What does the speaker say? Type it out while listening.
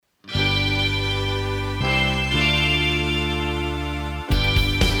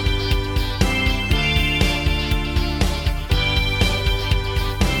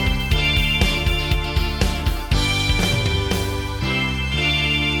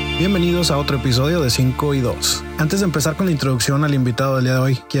Bienvenidos a otro episodio de 5 y 2. Antes de empezar con la introducción al invitado del día de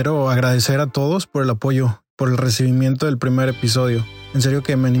hoy, quiero agradecer a todos por el apoyo, por el recibimiento del primer episodio. En serio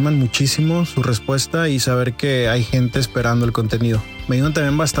que me animan muchísimo su respuesta y saber que hay gente esperando el contenido. Me ayudan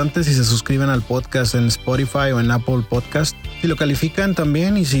también bastante si se suscriben al podcast en Spotify o en Apple Podcast. Si lo califican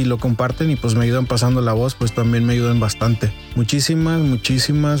también y si lo comparten y pues me ayudan pasando la voz, pues también me ayudan bastante. Muchísimas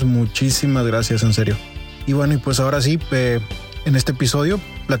gracias, en serio. Y bueno, y pues ahora sí, en este episodio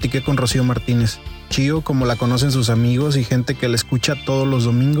platiqué con Rocío Martínez, Chío como la conocen sus amigos y gente que la escucha todos los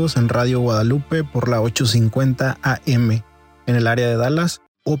domingos en Radio Guadalupe por la 850 AM en el área de Dallas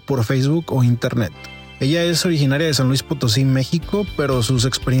o por Facebook o internet. Ella es originaria de San Luis Potosí, México, pero sus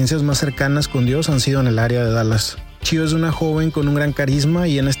experiencias más cercanas con Dios han sido en el área de Dallas. Chío es una joven con un gran carisma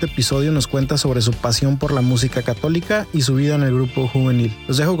y en este episodio nos cuenta sobre su pasión por la música católica y su vida en el grupo juvenil.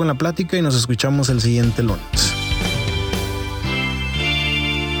 Los dejo con la plática y nos escuchamos el siguiente lunes.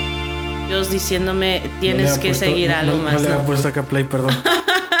 Dios diciéndome, tienes que seguir algo más. No le había puesto acá play, perdón.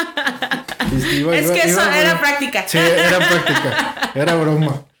 Era práctica. Sí, era práctica. Era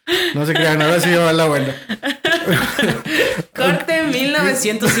broma. No se crean, ahora sí va la buena. Corte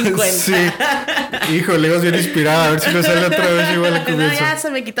 1950. Sí. Híjole, ibas bien inspirada. A ver si me sale otra vez igual al comienzo. No, ya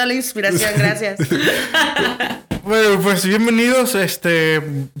se me quitó la inspiración, gracias. Bueno, pues bienvenidos.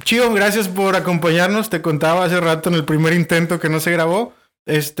 Chío, gracias por acompañarnos. Te contaba hace rato en el primer intento que no se grabó.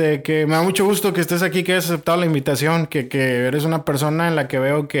 Que me da mucho gusto que estés aquí, que hayas aceptado la invitación, que eres una persona en la que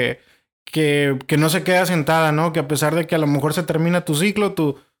veo que no se queda sentada, ¿no? Que a pesar de que a lo mejor se termina tu ciclo,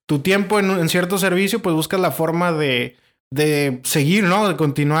 tu tiempo en cierto servicio, pues buscas la forma de seguir, ¿no? De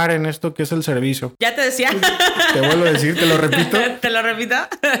continuar en esto que es el servicio. Ya te decía. Te vuelvo a decir, te lo repito. Te lo repito.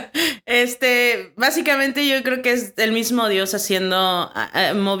 Básicamente yo creo que es el mismo Dios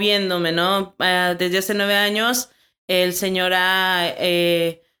moviéndome, ¿no? Desde hace 9 años el Señor ha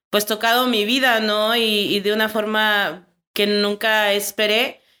pues tocado mi vida, ¿no? Y de una forma que nunca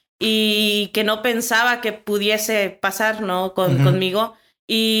esperé y que no pensaba que pudiese pasar, ¿no? Conmigo.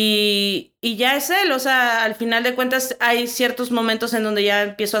 Y ya es Él, o sea, al final de cuentas hay ciertos momentos en donde ya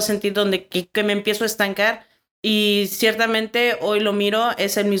empiezo a sentir que me empiezo a estancar y ciertamente hoy lo miro,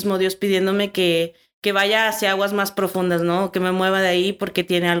 es el mismo Dios pidiéndome que vaya hacia aguas más profundas, ¿no? Que me mueva de ahí porque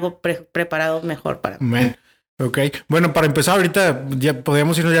tiene algo preparado mejor para mí. Amén. Ok, bueno, para empezar ahorita ya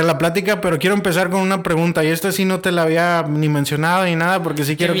podríamos irnos ya a la plática, pero quiero empezar con una pregunta y esta sí no te la había ni mencionado ni nada porque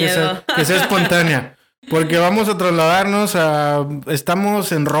sí quiero que sea espontánea, porque vamos a trasladarnos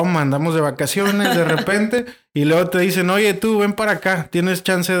estamos en Roma, andamos de vacaciones de repente y luego te dicen, oye tú ven para acá, tienes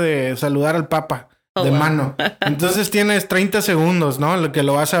chance de saludar al Papa mano, entonces tienes 30 segundos, ¿no? Lo que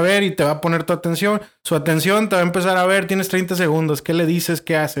lo vas a ver y te va a poner su atención te va a empezar a ver, tienes 30 segundos, ¿qué le dices?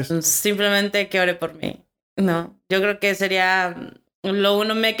 ¿Qué haces? Simplemente que ore por mí. No, yo creo que sería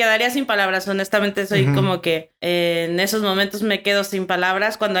me quedaría sin palabras, honestamente soy como que en esos momentos me quedo sin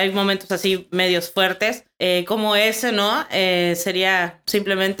palabras, cuando hay momentos así medios fuertes, como ese, ¿no? Sería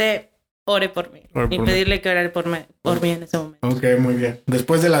simplemente ore por mí y pedirle que ore por mí en ese momento. Ok, muy bien.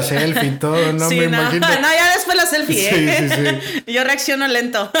 Después de la selfie y todo, ¿no? Sí, me imagino. No, ya después la selfie, Sí. Yo reacciono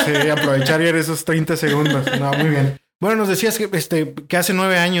lento. Sí, aprovechar esos 30 segundos. No, muy bien. Bueno, nos decías que hace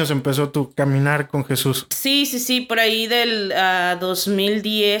 9 años empezó tu caminar con Jesús. Sí, por ahí del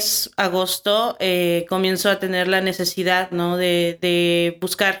 2010, agosto, comienzo a tener la necesidad, ¿no? De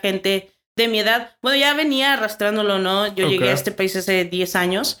buscar gente de mi edad. Bueno, ya venía arrastrándolo, ¿no? Yo llegué a este país hace 10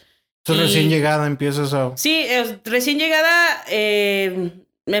 años. Entonces recién llegada empiezas a... Sí, recién llegada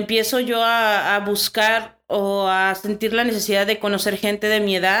me empiezo yo a buscar o a sentir la necesidad de conocer gente de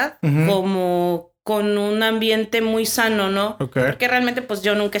mi edad, como con un ambiente muy sano, ¿no? Okay. Porque realmente pues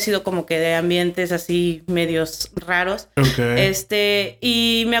yo nunca he sido como que de ambientes así medios raros. Okay.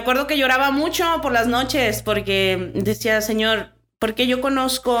 Y me acuerdo que lloraba mucho por las noches porque decía, Señor, porque yo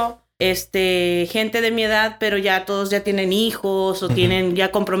conozco gente de mi edad, pero ya todos ya tienen hijos o tienen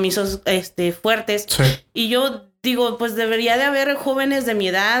ya compromisos fuertes. Sí. Y yo digo, pues debería de haber jóvenes de mi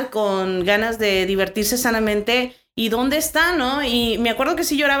edad con ganas de divertirse sanamente. ¿Y dónde está, no? Y me acuerdo que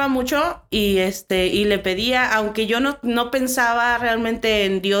sí lloraba mucho y le pedía, aunque yo no pensaba realmente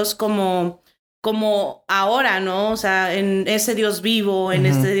en Dios como ahora, ¿no? O sea, en ese Dios vivo, en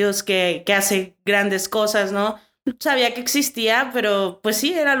este Dios que hace grandes cosas, ¿no? Sabía que existía, pero pues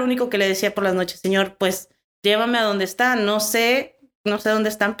sí, era lo único que le decía por las noches, Señor, pues llévame a donde están. No sé dónde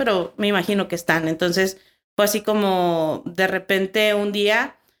están, pero me imagino que están. Entonces fue así como de repente un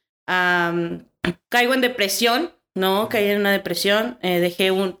día caigo en depresión. No, caí en una depresión,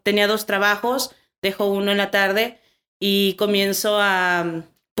 tenía 2 trabajos, dejo uno en la tarde y comienzo a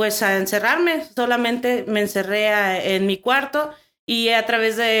encerrarme, solamente me encerré en mi cuarto Y a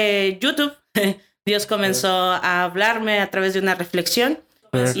través de YouTube, Dios comenzó a hablarme a través de una reflexión.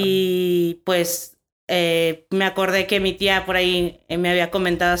 Y pues me acordé que mi tía por ahí me había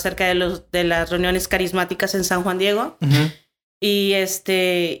comentado acerca de las reuniones carismáticas en San Juan Diego. Y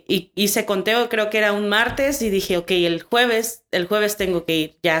hice conteo, creo que era un martes, y dije, ok, el jueves tengo que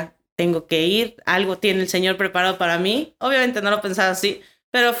ir, ya tengo que ir, algo tiene el Señor preparado para mí. Obviamente no lo pensaba así,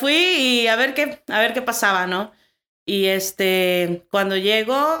 pero fui y a ver qué pasaba, ¿no? Y cuando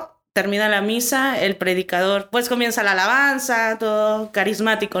llego, termina la misa, el predicador, pues comienza la alabanza, todo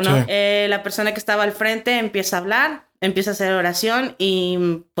carismático, ¿no? Sí. La persona que estaba al frente empieza a hablar, empieza a hacer oración y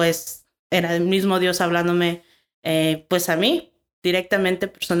pues era el mismo Dios hablándome pues a mí, directamente,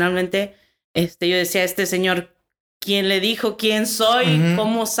 personalmente. Yo decía, Señor, ¿quién le dijo quién soy?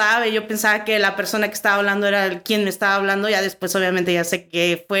 ¿Cómo sabe? Yo pensaba que la persona que estaba hablando era quien me estaba hablando, ya después obviamente ya sé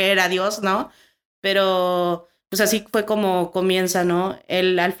que era Dios, ¿no? Pero pues así fue como comienza, ¿no?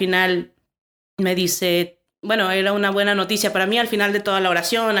 Él al final me dice, bueno, era una buena noticia para mí al final de toda la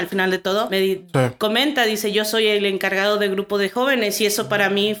oración, al final de todo, comenta, dice, yo soy el encargado del grupo de jóvenes, y eso para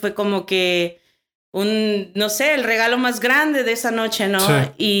mí fue como que no sé, el regalo más grande de esa noche, ¿no? Sí.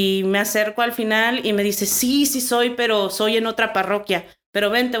 Y me acerco al final y me dice, sí soy, pero soy en otra parroquia. Pero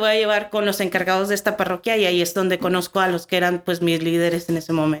ven, te voy a llevar con los encargados de esta parroquia, y ahí es donde conozco a los que eran pues mis líderes en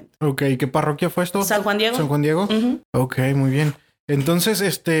ese momento. Ok, ¿qué parroquia fue esto? San Juan Diego. ¿San Juan Diego? Ok, muy bien.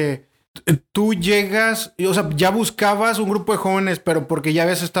 Entonces, tú llegas, o sea, ya buscabas un grupo de jóvenes, pero porque ya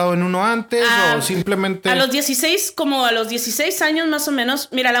habías estado en uno antes, o simplemente... A los 16 años más o menos.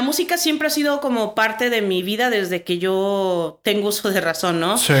 Mira, la música siempre ha sido como parte de mi vida desde que yo tengo uso de razón,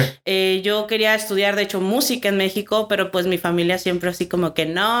 ¿no? Sí. Yo quería estudiar, de hecho, música en México, pero pues mi familia siempre así como que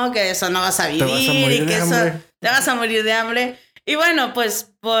no, que eso no vas a vivir, y que eso te vas a morir de hambre. Y bueno,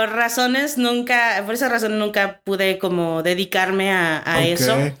 pues por esa razón nunca pude como dedicarme a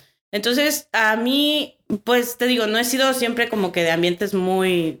eso. Entonces, a mí, pues te digo, no he sido siempre como que de ambientes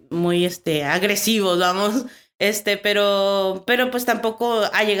muy, muy, agresivos, vamos, pero pues tampoco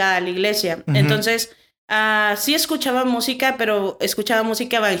ha llegado a la iglesia. Entonces, sí escuchaba música, pero escuchaba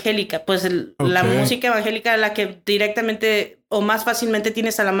música evangélica, pues la música evangélica la que directamente o más fácilmente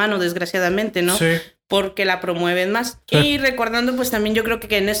tienes a la mano, desgraciadamente, ¿no? Sí. Porque la promueven más. Sí. Y recordando, pues también yo creo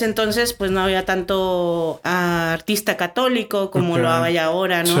que en ese entonces pues no había tanto artista católico como lo hay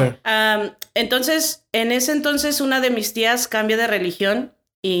ahora, ¿no? Sí. Entonces, en ese entonces una de mis tías cambia de religión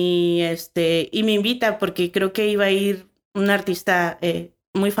y me invita, porque creo que iba a ir un artista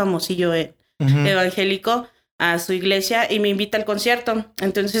muy famosillo evangélico a su iglesia, y me invita al concierto.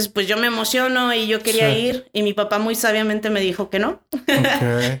 Entonces, pues yo me emociono y yo quería ir, y mi papá muy sabiamente me dijo que no.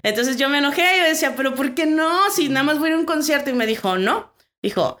 Entonces yo me enojé y yo decía, pero ¿por qué no? Si nada más voy a ir a un concierto. Y me dijo, no.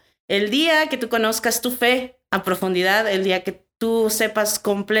 Dijo, el día que tú conozcas tu fe a profundidad, el día que tú sepas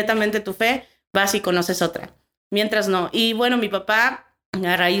completamente tu fe, vas y conoces otra. Mientras no. Y bueno, mi papá,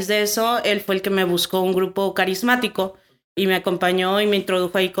 a raíz de eso, él fue el que me buscó un grupo carismático, y me acompañó y me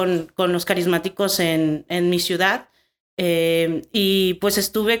introdujo ahí con los carismáticos en mi ciudad. Y pues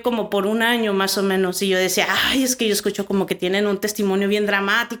estuve como por un año más o menos, y yo decía, ay, es que yo escucho como que tienen un testimonio bien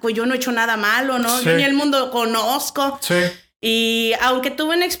dramático, y yo no he hecho nada malo, ¿no? Sí. Yo ni el mundo conozco. Sí. Y aunque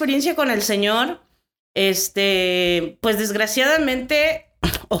tuve una experiencia con el Señor, pues desgraciadamente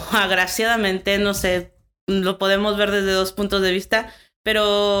o agraciadamente, no sé, lo podemos ver desde dos puntos de vista,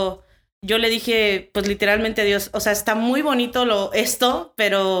 pero... Yo le dije, pues literalmente a Dios, o sea, está muy bonito esto,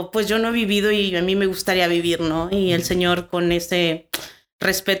 pero pues yo no he vivido y a mí me gustaría vivir, ¿no? Y el Señor, con ese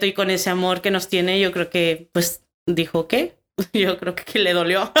respeto y con ese amor que nos tiene, yo creo que pues dijo, ¿qué? Yo creo que le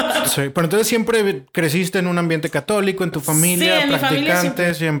dolió. Sí, pero entonces siempre creciste en un ambiente católico, en tu familia, sí,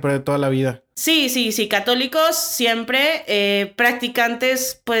 practicante, siempre toda la vida. Sí, católicos siempre,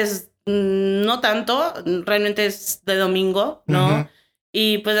 practicantes pues no tanto, realmente es de domingo, ¿no?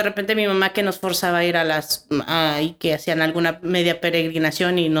 Y pues de repente mi mamá, que nos forzaba a ir y que hacían alguna media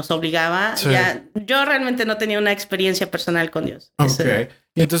peregrinación y nos obligaba. Sí. Yo realmente no tenía una experiencia personal con Dios. Ok.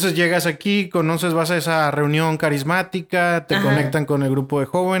 Y entonces llegas aquí, vas a esa reunión carismática, te conectan con el grupo de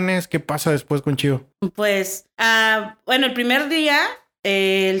jóvenes. ¿Qué pasa después con Chío? Pues, bueno, el primer día,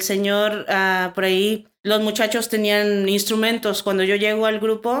 el Señor, por ahí, los muchachos tenían instrumentos. Cuando yo llego al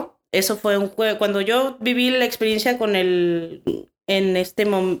grupo, eso fue un jueves. Cuando yo viví la experiencia con en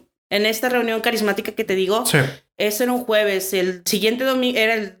esta reunión carismática que te digo, sí. Ese era un jueves. El siguiente domingo,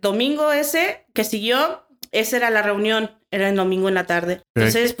 era el domingo ese que siguió, esa era la reunión. era el domingo en la tarde.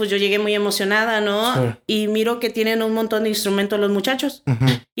 Entonces, pues yo llegué muy emocionada, ¿no? Sí. Y miro que tienen un montón de instrumentos los muchachos.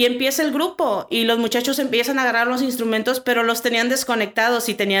 Y empieza el grupo y los muchachos empiezan a agarrar los instrumentos, pero los tenían desconectados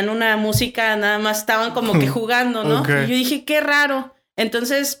y tenían una música, nada más estaban como que jugando, ¿no? Y yo dije, qué raro.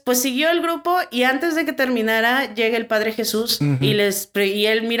 Entonces, pues siguió el grupo y antes de que terminara llega el Padre Jesús y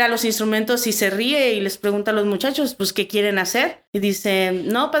él mira los instrumentos y se ríe y les pregunta a los muchachos, pues, ¿qué quieren hacer? Y dice,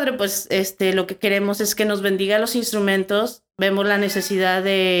 no, Padre, pues, lo que queremos es que nos bendiga los instrumentos. Vemos la necesidad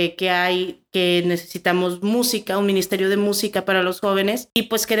que necesitamos música, un ministerio de música para los jóvenes y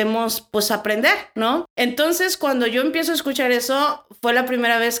pues queremos pues aprender, ¿no? Entonces cuando yo empiezo a escuchar eso, fue la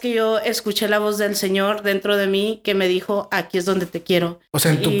primera vez que yo escuché la voz del Señor dentro de mí que me dijo, aquí es donde te quiero. O sea,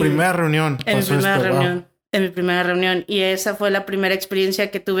 en tu primera reunión. En mi primera reunión. Y esa fue la primera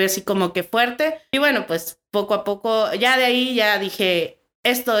experiencia que tuve así como que fuerte. Y bueno, pues poco a poco, ya de ahí ya dije...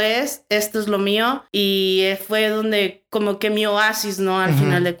 Esto es lo mío y fue donde como que mi oasis, ¿no? Al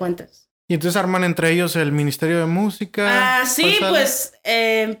final de cuentas. Y entonces arman entre ellos el Ministerio de Música. Sí, pues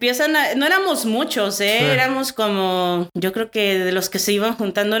empiezan no éramos muchos, Sí. Éramos como, yo creo que de los que se iban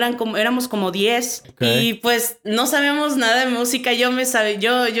juntando éramos como 10. Y pues no sabíamos nada de música. Yo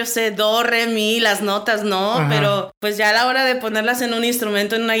sé do, re, mi, las notas, ¿no? Pero pues ya a la hora de ponerlas en un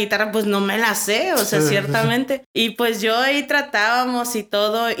instrumento, en una guitarra, pues no me las sé, o sea, ciertamente. Y pues yo ahí tratábamos y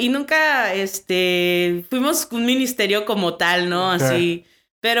todo. Y nunca, fuimos un ministerio como tal, ¿no? Así...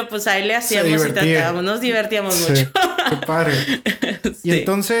 Pero pues ahí le hacíamos y tratábamos, nos divertíamos mucho. Qué padre. Y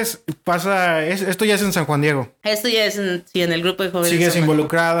entonces pasa, esto ya es en San Juan Diego. Esto ya es en el grupo de jóvenes. ¿Sigues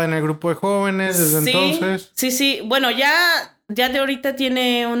involucrada en el grupo de jóvenes desde entonces? Sí. Bueno, ya de ahorita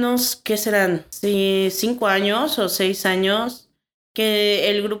tiene unos, ¿qué serán? 5 años o 6 años.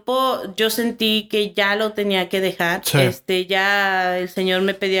 Que el grupo yo sentí que ya lo tenía que dejar. Sí. Ya el Señor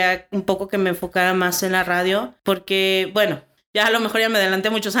me pedía un poco que me enfocara más en la radio. Porque, bueno... Ya a lo mejor ya me adelanté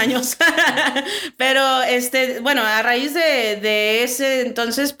muchos años. Pero, bueno, a raíz de ese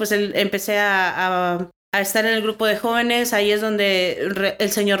entonces, pues empecé a estar en el grupo de jóvenes. Ahí es donde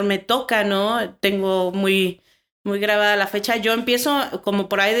el Señor me toca, ¿no? Tengo muy, muy grabada la fecha. Yo empiezo como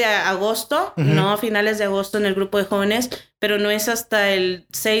por ahí de agosto, ¿no? A finales de agosto en el grupo de jóvenes, pero no es hasta el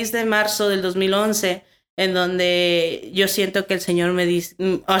 6 de marzo del 2011 en donde yo siento que el Señor me dice,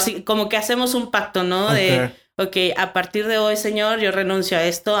 así como que hacemos un pacto, ¿no? Ok, a partir de hoy, Señor, yo renuncio a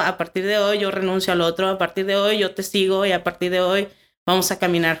esto, a partir de hoy yo renuncio al otro, a partir de hoy yo te sigo y a partir de hoy vamos a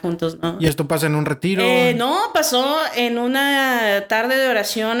caminar juntos, ¿no? ¿Y esto pasa en un retiro? No, pasó en una tarde de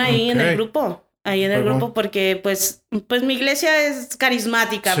oración ahí en el grupo. Ahí en el grupo porque pues mi iglesia es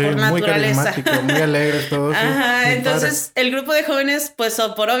carismática por naturaleza. Muy carismático, muy alegres todos. Ajá, entonces el grupo de jóvenes pues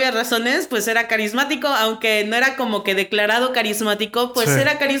por obvias razones pues era carismático, aunque no era como que declarado carismático, pues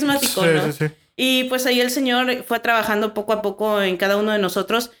era carismático, ¿no? Sí. Y pues ahí el Señor fue trabajando poco a poco en cada uno de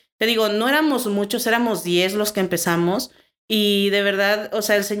nosotros. Te digo, no éramos muchos, éramos 10 los que empezamos. Y de verdad, o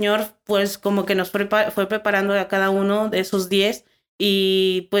sea, el Señor pues como que nos fue preparando a cada uno de esos 10.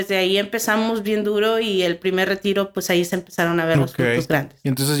 Y pues de ahí empezamos bien duro y el primer retiro pues ahí se empezaron a ver los frutos grandes. Y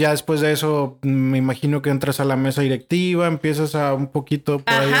entonces ya después de eso me imagino que entras a la mesa directiva, empiezas a un poquito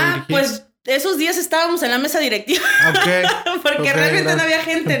por ahí a dirigir. Pues... Esos días estábamos en la mesa directiva. Porque realmente no había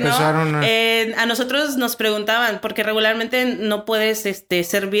gente, ¿no? A nosotros nos preguntaban, porque regularmente no puedes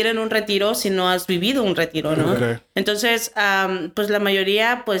servir en un retiro si no has vivido un retiro, ¿no? Entonces, pues la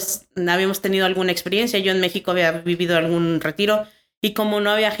mayoría, pues habíamos tenido alguna experiencia. Yo en México había vivido algún retiro. Y como no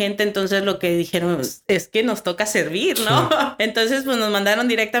había gente, entonces lo que dijeron es que nos toca servir, ¿no? Sí. Entonces, pues nos mandaron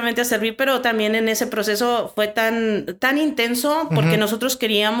directamente a servir, pero también en ese proceso fue tan intenso porque nosotros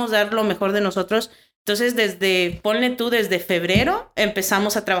queríamos dar lo mejor de nosotros. Entonces, desde febrero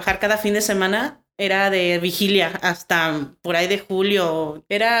empezamos a trabajar cada fin de semana. Era de vigilia hasta por ahí de julio.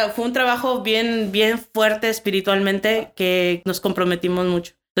 Fue un trabajo bien, bien fuerte espiritualmente que nos comprometimos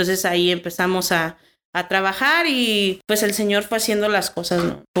mucho. Entonces, ahí empezamos a trabajar y pues el Señor fue haciendo las cosas,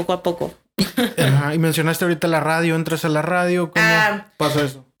 ¿no? Poco a poco. Ajá. Y mencionaste ahorita la radio, entras a la radio, ¿cómo pasa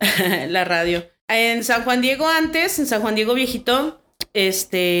eso? La radio. En San Juan Diego en San Juan Diego viejito,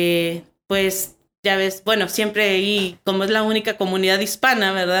 pues ya ves, bueno, siempre ahí, como es la única comunidad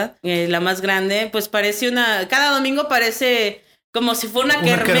hispana, ¿verdad? La más grande, pues cada domingo parece como si fuera una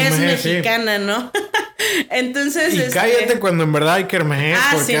kermés mexicana, sí. ¿No? Entonces... Y cállate cuando en verdad hay kermés,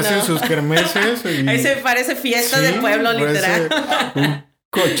 porque hacen sus kermeses. Ahí se parece fiesta de pueblo, literal.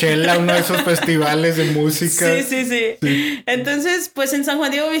 Coachella, uno de esos festivales de música. Sí. Entonces, pues en San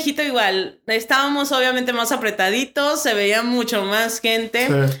Juan Diego viejito igual. Estábamos obviamente más apretaditos, se veía mucho más gente.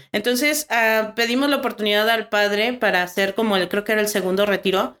 Sí. Entonces, pedimos la oportunidad al padre para hacer creo que era el segundo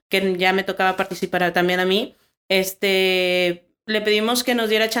retiro, que ya me tocaba participar también a mí. le pedimos que nos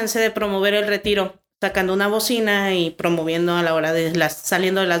diera chance de promover el retiro, sacando una bocina y promoviendo a la hora de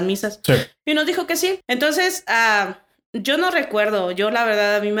saliendo de las misas. Sí. Y nos dijo que sí. Entonces, yo no recuerdo. Yo, la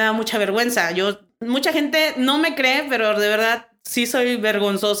verdad, a mí me da mucha vergüenza. Mucha gente no me cree, pero de verdad sí soy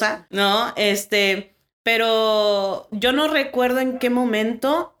vergonzosa, ¿no? Pero yo no recuerdo en qué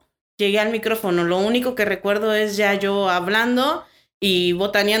momento llegué al micrófono. Lo único que recuerdo es ya yo hablando y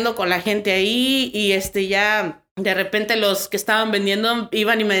botaneando con la gente ahí y ya... De repente los que estaban vendiendo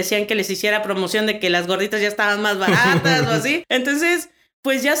iban y me decían que les hiciera promoción de que las gorditas ya estaban más baratas o así. Entonces,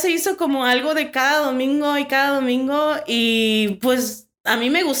 pues ya se hizo como algo de cada domingo y pues a mí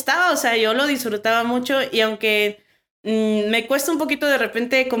me gustaba, o sea, yo lo disfrutaba mucho y aunque me cuesta un poquito de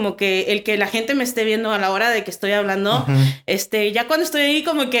repente como que el que la gente me esté viendo a la hora de que estoy hablando, ya cuando estoy ahí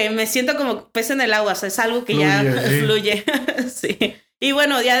como que me siento como pez en el agua, o sea, es algo que ya fluye. Sí. Y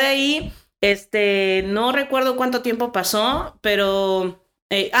bueno, ya de ahí... no recuerdo cuánto tiempo pasó, pero...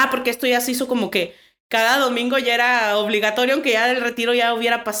 porque esto ya se hizo como que cada domingo ya era obligatorio, aunque ya el retiro ya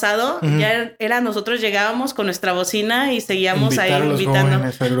hubiera pasado. Ya era nosotros llegábamos con nuestra bocina y seguíamos ahí invitando.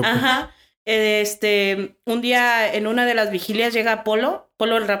 Ajá. Un día en una de las vigilias llega Polo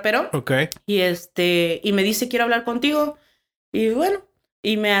el rapero. Okay. Y me dice, quiero hablar contigo. Y bueno...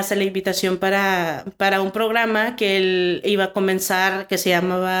 Y me hace la invitación para un programa que él iba a comenzar que se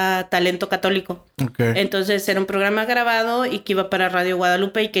llamaba Talento Católico. Okay. Entonces era un programa grabado y que iba para Radio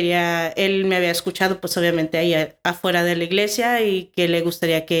Guadalupe y él me había escuchado pues obviamente ahí afuera de la iglesia y que le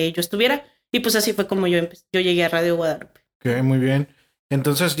gustaría que yo estuviera. Y pues así fue como yo llegué a Radio Guadalupe. Ok, muy bien.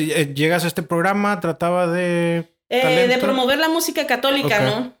 Entonces llegas a este programa, trataba de... de promover la música católica,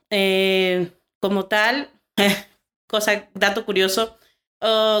 okay. ¿no? Como tal, dato curioso,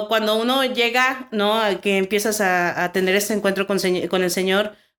 cuando uno llega, ¿no? Que empiezas a tener este encuentro con el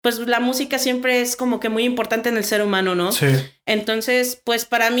Señor, pues la música siempre es como que muy importante en el ser humano, ¿no? Sí. Entonces, pues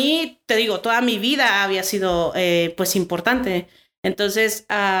para mí, te digo, toda mi vida había sido, pues, importante. Entonces,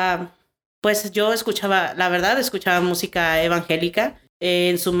 pues yo escuchaba música evangélica,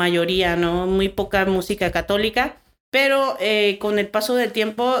 en su mayoría, ¿no? Muy poca música católica, pero con el paso del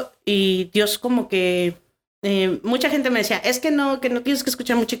tiempo y Dios como que... mucha gente me decía, es que no tienes que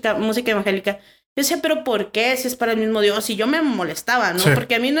escuchar música evangélica. Yo decía, pero ¿por qué? Si es para el mismo Dios. Y yo me molestaba, ¿no? Sí.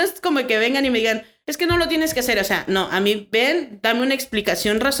 Porque a mí no es como que vengan y me digan, es que no lo tienes que hacer. O sea, no, a mí dame una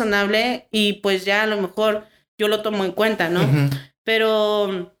explicación razonable y pues ya a lo mejor yo lo tomo en cuenta, ¿no? Uh-huh.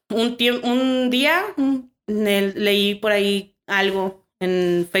 Pero un día leí por ahí algo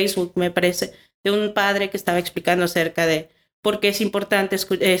en Facebook, me parece, de un padre que estaba explicando acerca de porque es importante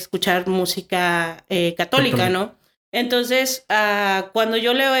escuchar música católica, ¿no? Entonces, cuando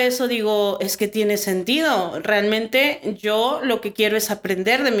yo leo eso, digo, es que tiene sentido. Realmente yo lo que quiero es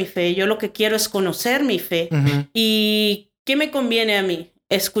aprender de mi fe, yo lo que quiero es conocer mi fe. Uh-huh. ¿Y qué me conviene a mí?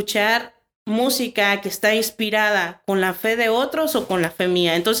 ¿Escuchar música que está inspirada con la fe de otros o con la fe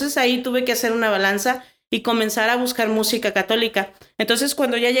mía? Entonces ahí tuve que hacer una balanza y comenzar a buscar música católica. Entonces,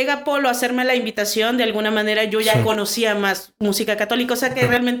 cuando ya llega Polo a hacerme la invitación, de alguna manera yo ya conocía más música católica, o sea que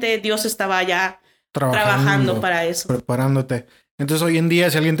realmente Dios estaba ya trabajando para eso. Preparándote. Entonces, hoy en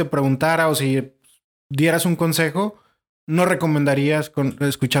día, si alguien te preguntara o si dieras un consejo, ¿no recomendarías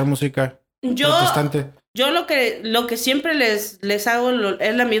escuchar música protestante? Yo lo que siempre les hago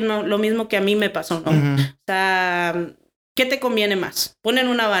es lo mismo que a mí me pasó, ¿no? Uh-huh. O sea... ¿Qué te conviene más? Ponen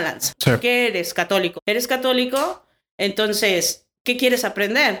una balanza. Sí. ¿Qué eres? Católico. ¿Eres católico? Entonces, ¿qué quieres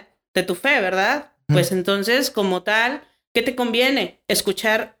aprender? De tu fe, ¿verdad? Pues entonces, como tal, ¿qué te conviene?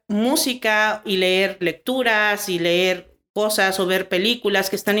 ¿Escuchar música y leer lecturas y leer cosas o ver películas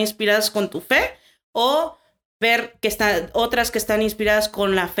que están inspiradas con tu fe? ¿O ver otras que están inspiradas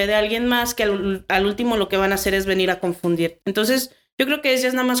con la fe de alguien más que al último lo que van a hacer es venir a confundir? Entonces... yo creo que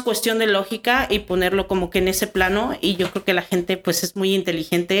es nada más cuestión de lógica y ponerlo como que en ese plano y yo creo que la gente pues es muy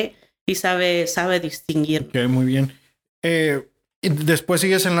inteligente y sabe distinguir. Ok, muy bien. Después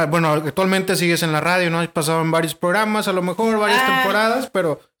sigues actualmente sigues en la radio, ¿no? Has pasado en varios programas, a lo mejor varias temporadas,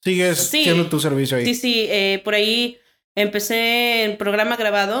 pero sigues siendo tu servicio ahí. Sí, por ahí empecé en programa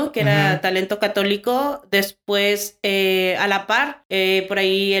grabado, que era Talento Católico. Después, a la par, por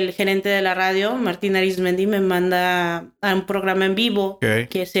ahí el gerente de la radio, Martín Arismendi, me manda a un programa en vivo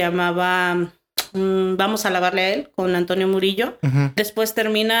que se llamaba Vamos a alabarle a él, con Antonio Murillo. Uh-huh. Después se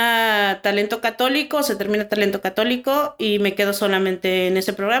termina Talento Católico y me quedo solamente en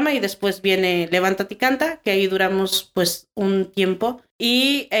ese programa y después viene Levántate y Canta, que ahí duramos pues un tiempo.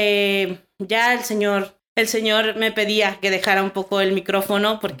 Y ya el señor me pedía que dejara un poco el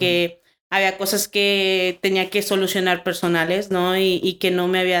micrófono porque había cosas que tenía que solucionar personales, ¿no? Y que no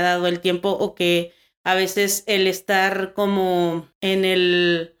me había dado el tiempo o que a veces el estar como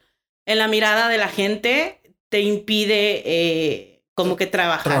en la mirada de la gente te impide como que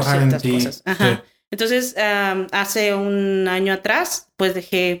trabajar ciertas cosas. Ajá. Sí. Entonces, hace un año atrás, pues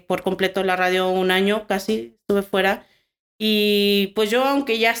dejé por completo la radio, un año casi estuve fuera. Y pues yo,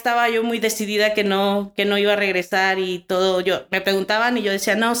 aunque ya estaba yo muy decidida que no iba a regresar y todo, me preguntaban y yo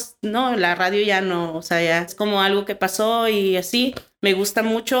decía, no, la radio ya no, o sea, ya es como algo que pasó y así, me gusta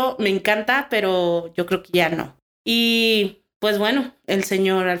mucho, me encanta, pero yo creo que ya no. Y pues bueno, el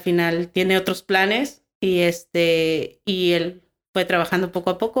Señor al final tiene otros planes y él fue trabajando poco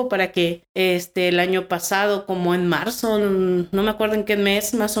a poco para que el año pasado, como en marzo, no me acuerdo en qué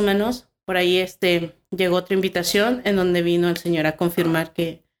mes más o menos, por ahí llegó otra invitación en donde vino el Señor a confirmar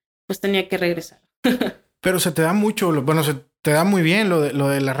que pues tenía que regresar. Pero se te da mucho, bueno, se te da muy bien lo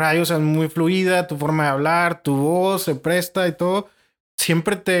de la radio, o sea, es muy fluida, tu forma de hablar, tu voz se presta y todo.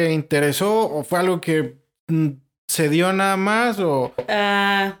 ¿Siempre te interesó o fue algo que se dio nada más o...?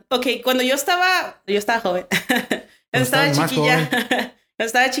 Ok, cuando yo estaba joven, estaba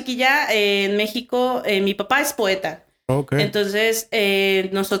chiquilla en México, mi papá es poeta. Okay. Entonces,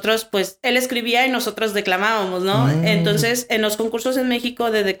 nosotros, pues, él escribía y nosotros declamábamos, ¿no? Entonces, en los concursos en México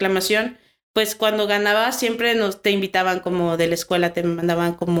de declamación, pues, cuando ganabas, siempre te invitaban como de la escuela, te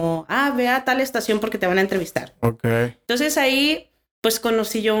mandaban como, ve a tal estación porque te van a entrevistar. Okay. Entonces, ahí, pues,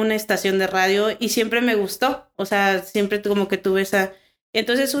 conocí yo una estación de radio y siempre me gustó. O sea, siempre como que tuve esa...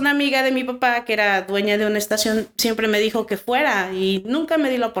 Entonces, una amiga de mi papá, que era dueña de una estación, siempre me dijo que fuera y nunca me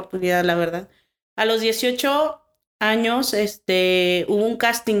di la oportunidad, la verdad. A los 18 años, hubo un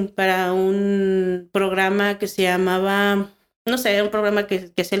casting para un programa que se llamaba, no sé, un programa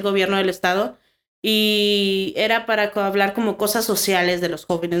que es el gobierno del estado y era para hablar como cosas sociales de los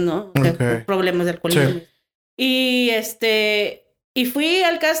jóvenes, ¿no? Okay. Problemas del alcoholismo. Sí. Y fui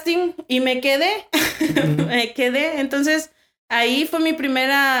al casting y me quedé, me quedé. Entonces, ahí fue mi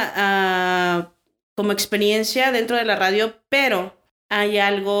primera como experiencia dentro de la radio, pero hay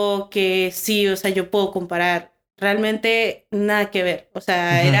algo que sí, o sea, yo puedo comparar. Realmente nada que ver. O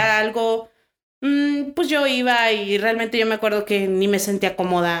sea, era algo... pues yo iba y realmente yo me acuerdo que ni me sentía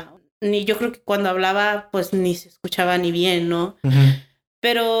cómoda. Ni yo creo que cuando hablaba, pues ni se escuchaba ni bien, ¿no?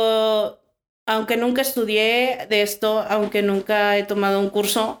 Pero aunque nunca estudié de esto, aunque nunca he tomado un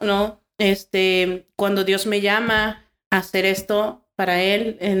curso, ¿no? Cuando Dios me llama a hacer esto para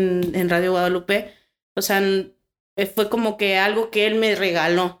Él en Radio Guadalupe, o sea, fue como que algo que Él me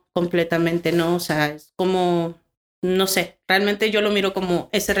regaló completamente, ¿no? O sea, es como... No sé, realmente yo lo miro como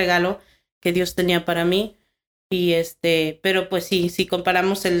ese regalo que Dios tenía para mí. Y pero pues sí, si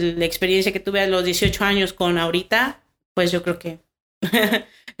comparamos la experiencia que tuve a los 18 años con ahorita, pues yo creo que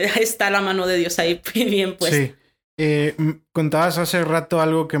está la mano de Dios ahí bien puesta. Sí. Contabas hace rato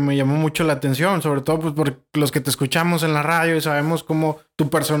algo que me llamó mucho la atención, sobre todo pues por los que te escuchamos en la radio y sabemos cómo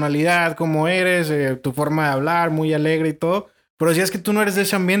tu personalidad, cómo eres, tu forma de hablar, muy alegre y todo. Pero decías que tú no eres de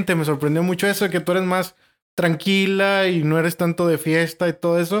ese ambiente, me sorprendió mucho eso, que tú eres más tranquila y no eres tanto de fiesta y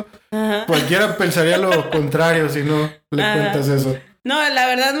todo eso. Cualquiera pensaría lo contrario si no le cuentas eso. No, la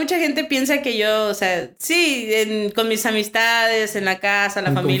verdad mucha gente piensa que yo, o sea, sí, con mis amistades, en la casa,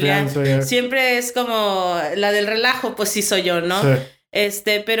 la familia, siempre es como la del relajo, pues sí soy yo, ¿no? Sí.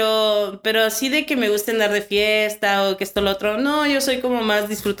 Pero así de que me guste andar de fiesta o que esto lo otro, no, yo soy como más,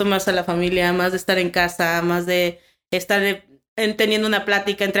 disfruto más a la familia, más de estar en casa, más de estar teniendo una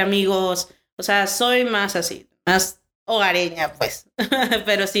plática entre amigos. O sea, soy más así, más hogareña, pues.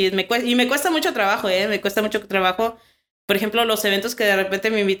 Pero sí, me cuesta mucho trabajo, me cuesta mucho trabajo. Por ejemplo, los eventos que de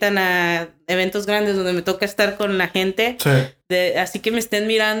repente me invitan a eventos grandes donde me toca estar con la gente. Sí. Así que me estén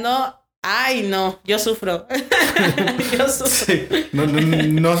mirando. Ay, no, yo sufro. Yo sufro. Sí,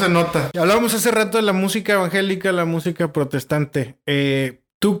 no se nota. Hablábamos hace rato de la música evangélica, la música protestante.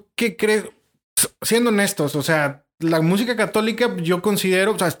 ¿Tú qué crees? Siendo honestos, o sea... La música católica yo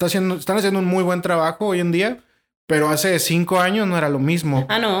considero, o sea, están haciendo un muy buen trabajo hoy en día, pero hace 5 años no era lo mismo.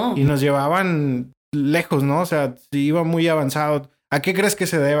 No. Y nos llevaban lejos, ¿no? O sea, iba muy avanzado. ¿A qué crees que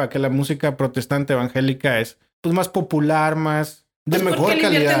se deba que la música protestante evangélica es pues más popular, más de mejor calidad? Porque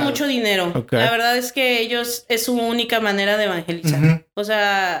le invierten mucho dinero. Okay. La verdad es que ellos es su única manera de evangelizar. O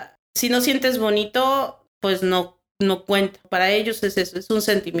sea, si no sientes bonito, pues no cuenta. Para ellos es eso, es un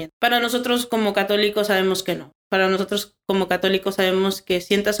sentimiento. Para nosotros como católicos sabemos que no. Para nosotros como católicos sabemos que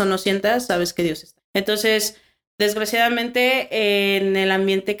sientas o no sientas, sabes que Dios está. Entonces, desgraciadamente, en el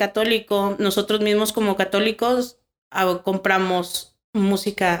ambiente católico, nosotros mismos como católicos compramos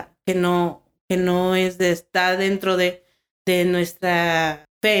música que no es está dentro de nuestra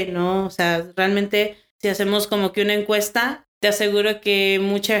fe, ¿no? O sea, realmente, si hacemos como que una encuesta, te aseguro que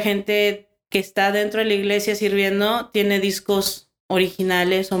mucha gente que está dentro de la iglesia sirviendo tiene discos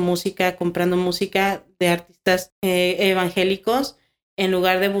originales o música, comprando música de artistas evangélicos en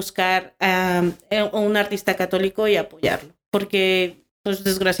lugar de buscar a un artista católico y apoyarlo. Porque, pues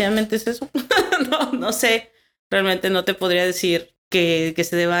desgraciadamente es eso. No sé, realmente no te podría decir que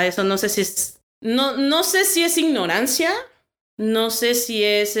se deba a eso. No sé si es, no sé si es ignorancia. No sé si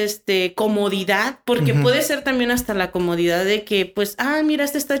es comodidad, porque puede ser también hasta la comodidad de que, pues, mira,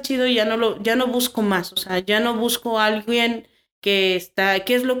 está chido y ya no busco más. O sea, ya no busco a alguien qué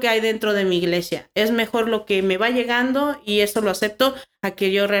es lo que hay dentro de mi iglesia. Es mejor lo que me va llegando y eso lo acepto a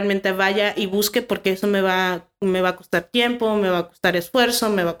que yo realmente vaya y busque, porque eso me va a costar tiempo, me va a costar esfuerzo,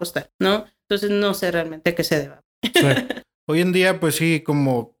 me va a costar, ¿no? Entonces no sé realmente a qué se deba. Sí. Hoy en día, pues sí,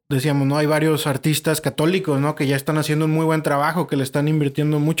 como decíamos, ¿no? Hay varios artistas católicos, ¿no? Que ya están haciendo un muy buen trabajo, que le están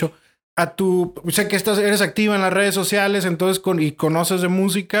invirtiendo mucho. Sé que eres activa en las redes sociales, entonces, y conoces de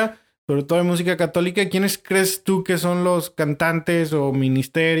música, sobre todo de música católica. ¿Quiénes crees tú que son los cantantes o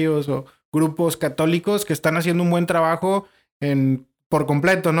ministerios o grupos católicos que están haciendo un buen trabajo por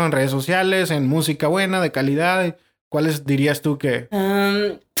completo, ¿no? En redes sociales, en música buena, de calidad. ¿Cuáles dirías tú que...?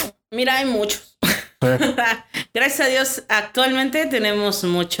 Mira, hay muchos. Gracias a Dios, actualmente tenemos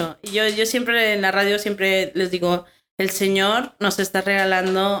mucho. Yo siempre en la radio siempre les digo, el Señor nos está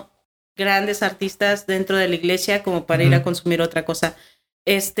regalando grandes artistas dentro de la iglesia como para ir a consumir otra cosa.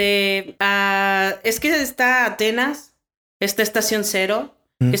 Es que está Atenas, está Estación Cero,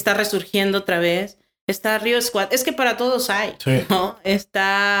 está resurgiendo otra vez, está Río Squad, es que para todos hay, sí. ¿No?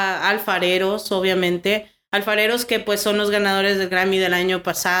 Está Alfareros, obviamente. Alfareros que pues son los ganadores del Grammy del año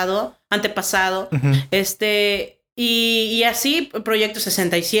antepasado. Y así Proyecto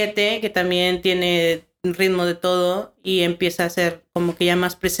 67, que también tiene ritmo de todo y empieza a hacer como que ya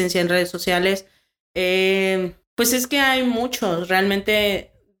más presencia en redes sociales. Pues es que hay muchos,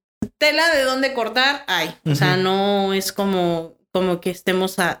 realmente tela de dónde cortar hay. O sea, no es como que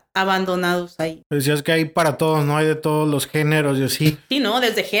estemos abandonados ahí. Decías que hay para todos, ¿no? Hay de todos los géneros y así. Sí, ¿no?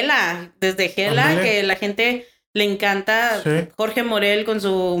 Desde Gela, que la gente le encanta. Sí. Jorge Morel con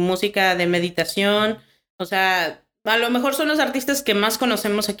su música de meditación. O sea, a lo mejor son los artistas que más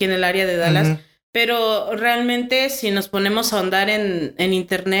conocemos aquí en el área de Dallas, pero realmente si nos ponemos a ahondar en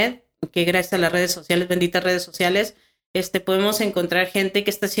internet, que gracias a las redes sociales, benditas redes sociales, podemos encontrar gente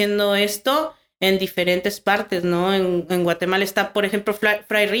que está haciendo esto en diferentes partes, ¿no? En Guatemala está, por ejemplo,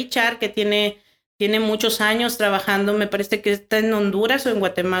 Fray Richard, que tiene muchos años trabajando, me parece que está en Honduras o en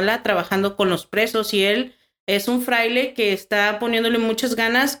Guatemala, trabajando con los presos, y él es un fraile que está poniéndole muchas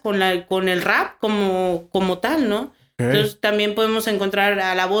ganas con el rap como tal, ¿no? Okay. Entonces también podemos encontrar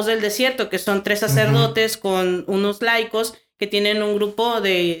a La Voz del Desierto, que son 3 sacerdotes con unos laicos que tienen un grupo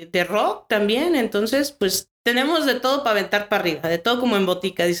de rock también. Entonces, pues tenemos de todo para aventar para arriba, de todo como en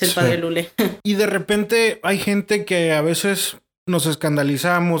botica, dice el padre Lule. Y de repente hay gente que a veces nos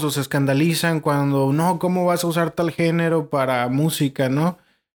escandalizamos o se escandalizan cuando, no, ¿cómo vas a usar tal género para música, no?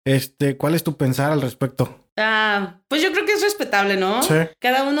 ¿Cuál es tu pensar al respecto? Pues yo creo que es respetable, ¿no? Sí.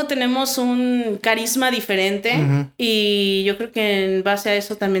 Cada uno tenemos un carisma diferente y yo creo que en base a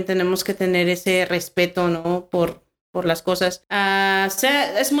eso también tenemos que tener ese respeto, ¿no? Por las cosas.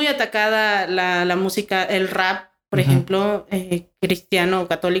 Es muy atacada la música, el rap, por ejemplo, cristiano o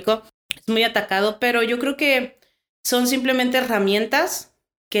católico. Es muy atacado, pero yo creo que son simplemente herramientas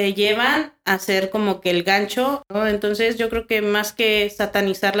que llevan a ser como que el gancho, ¿no? Entonces yo creo que más que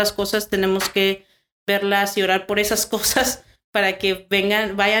satanizar las cosas, tenemos que verlas y orar por esas cosas para que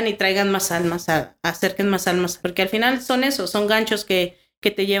vayan y traigan más almas, acerquen más almas, porque al final son ganchos que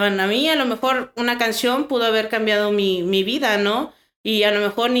te llevan. A mí, a lo mejor una canción pudo haber cambiado mi vida, ¿no? Y a lo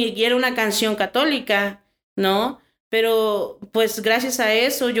mejor ni era una canción católica, ¿no? Pero pues gracias a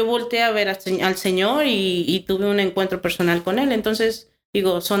eso yo volteé a ver al Señor y tuve un encuentro personal con Él. Entonces,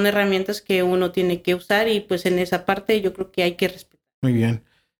 digo, son herramientas que uno tiene que usar y pues en esa parte yo creo que hay que respetar. Muy bien.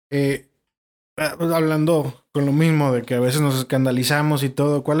 Hablando con lo mismo de que a veces nos escandalizamos y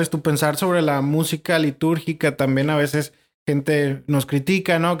todo, ¿cuál es tu pensar sobre la música litúrgica? También a veces gente nos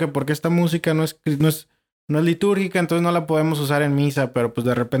critica, ¿no? Que porque esta música no es litúrgica, entonces no la podemos usar en misa, pero pues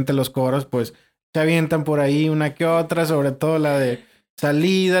de repente los coros pues se avientan por ahí una que otra, sobre todo la de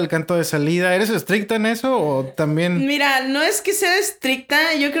salida, el canto de salida. ¿Eres estricta en eso o también? Mira, no es que sea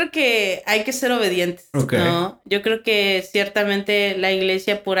estricta, yo creo que hay que ser obedientes, ¿no? Yo creo que ciertamente la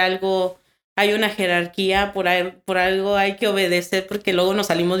iglesia por algo hay una jerarquía, por algo hay que obedecer, porque luego nos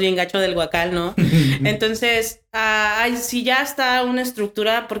salimos bien gacho del guacal, ¿no? Entonces, si ya está una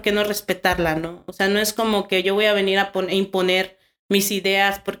estructura, ¿por qué no respetarla, no? O sea, no es como que yo voy a venir a imponer mis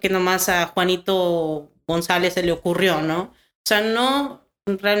ideas porque nomás a Juanito González se le ocurrió, ¿no? O sea, no,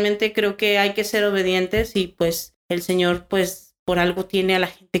 Realmente creo que hay que ser obedientes y pues el Señor pues por algo tiene a la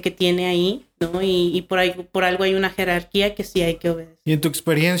gente que tiene ahí, ¿no? Y por algo hay una jerarquía que sí hay que obedecer. Y en tu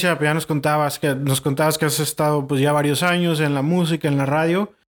experiencia, ya nos contabas que has estado pues ya varios años en la música, en la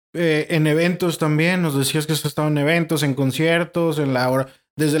radio, en eventos también, nos decías que has estado en eventos, en conciertos,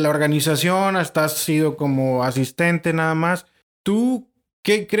 desde la organización hasta has sido como asistente nada más. ¿Tú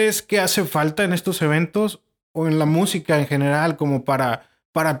qué crees que hace falta en estos eventos o en la música en general como para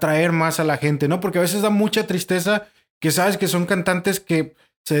atraer más a la gente, ¿no? Porque a veces da mucha tristeza que sabes que son cantantes que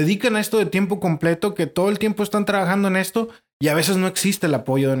se dedican a esto de tiempo completo, que todo el tiempo están trabajando en esto y a veces no existe el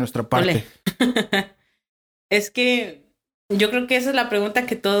apoyo de nuestra parte. Es que yo creo que esa es la pregunta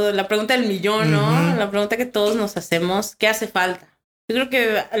la pregunta del millón, ¿no? Uh-huh. La pregunta que todos nos hacemos, ¿qué hace falta? Yo creo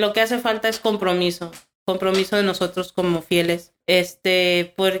que lo que hace falta es compromiso de nosotros como fieles,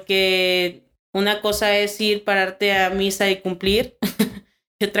 porque una cosa es ir, pararte a misa y cumplir,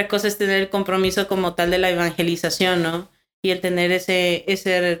 y otra cosa es tener el compromiso como tal de la evangelización, ¿no? Y el tener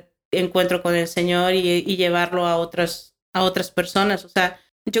ese encuentro con el Señor y llevarlo a otras personas. O sea,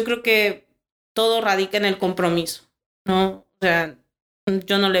 yo creo que todo radica en el compromiso, ¿no? O sea,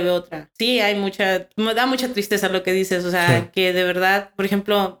 yo no le veo otra. Sí, me da mucha tristeza lo que dices, o sea, sí. Que de verdad, por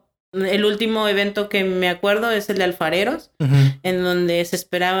ejemplo, el último evento que me acuerdo es el de Alfareros, uh-huh. En donde se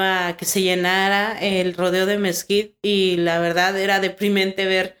esperaba que se llenara el rodeo de Mesquite y la verdad era deprimente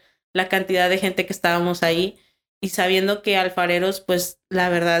ver la cantidad de gente que estábamos ahí y sabiendo que Alfareros, pues la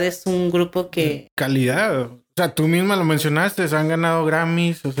verdad es un grupo que... Calidad, o sea, tú misma lo mencionaste, se han ganado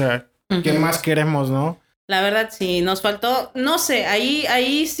Grammys, o sea, uh-huh. ¿Qué más queremos, no? La verdad sí, nos faltó, no sé,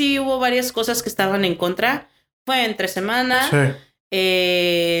 ahí sí hubo varias cosas que estaban en contra, fue entre semana. Sí.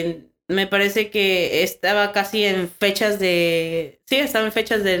 Me parece que estaba casi en fechas estaba en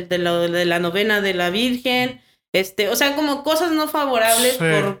fechas de la novena de la Virgen, o sea, como cosas no favorables, sí.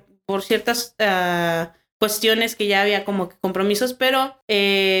 por ciertas cuestiones que ya había como que compromisos, pero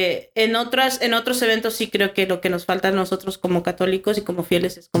en otros eventos sí creo que lo que nos falta a nosotros como católicos y como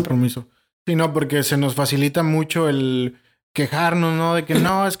fieles es compromiso. Sí, no, porque se nos facilita mucho el quejarnos, ¿no? De que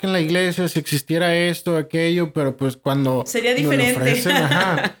no, es que en la iglesia si existiera esto, aquello, pero pues cuando... Sería diferente. Nos ofrecen,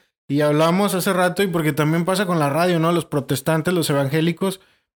 ajá. Y hablamos hace rato, y porque también pasa con la radio, ¿no? Los protestantes, los evangélicos,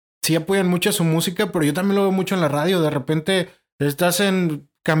 sí apoyan mucho su música, pero yo también lo veo mucho en la radio. De repente estás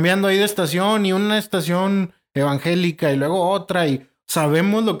cambiando ahí de estación y una estación evangélica y luego otra, y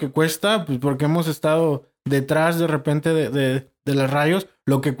sabemos lo que cuesta, pues porque hemos estado detrás de repente de las radios,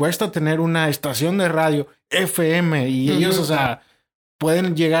 lo que cuesta tener una estación de radio FM y uh-huh. Ellos, o sea,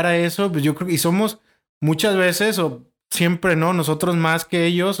 pueden llegar a eso, pues yo creo que, y somos muchas veces o siempre, ¿no? Nosotros más que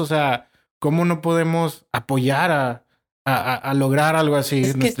ellos, o sea, ¿cómo no podemos apoyar a lograr algo así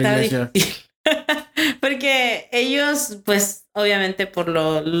en nuestra iglesia? Porque ellos, pues, obviamente por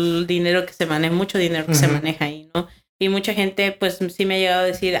el dinero que se maneja, mucho dinero que uh-huh. se maneja ahí, ¿no? Y mucha gente, pues, sí me ha llegado a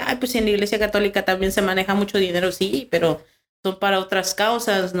decir, ay, pues en la iglesia católica también se maneja mucho dinero, sí, pero son para otras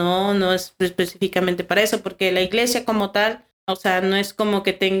causas, no es específicamente para eso, porque la iglesia como tal, o sea, no es como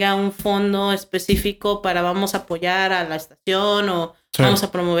que tenga un fondo específico para vamos a apoyar a la estación o sí. Vamos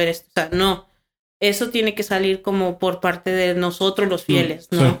a promover esto, o sea, no, eso tiene que salir como por parte de nosotros los fieles,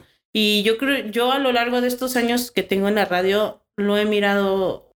 ¿no? Sí. Y yo a lo largo de estos años que tengo en la radio, lo he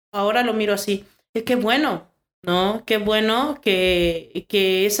mirado, ahora lo miro así, es que bueno, ¿no? Qué bueno que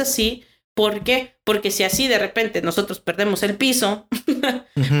es así. ¿Por qué? Porque si así de repente nosotros perdemos el piso,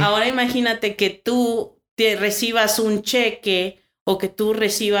 uh-huh. Ahora imagínate que tú recibas un cheque o que tú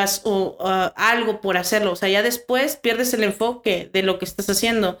recibas algo por hacerlo. O sea, ya después pierdes el enfoque de lo que estás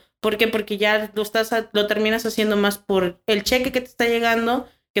haciendo. ¿Por qué? Porque ya lo terminas haciendo más por el cheque que te está llegando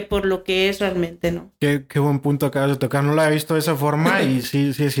que por lo que es realmente, ¿no? Qué buen punto acabas de tocar. No lo había visto de esa forma y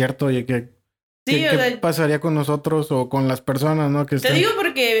sí es cierto. Oye, ¿Qué pasaría con nosotros o con las personas, no? Te digo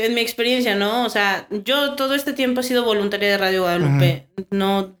porque en mi experiencia, ¿no? O sea, yo todo este tiempo he sido voluntaria de Radio Guadalupe.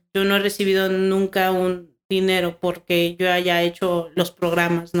 Uh-huh. Yo no he recibido nunca un dinero porque yo haya hecho los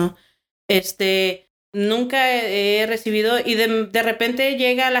programas, ¿no? Nunca he recibido y de repente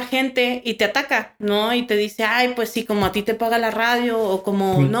llega la gente y te ataca, ¿no? Y te dice, ay, pues sí, como a ti te paga la radio o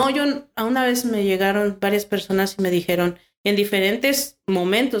como... Uh-huh. No, a una vez me llegaron varias personas y me dijeron, en diferentes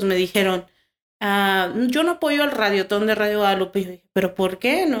momentos me dijeron... yo no apoyo al radiotón de Radio Guadalupe. Y yo dije, ¿pero por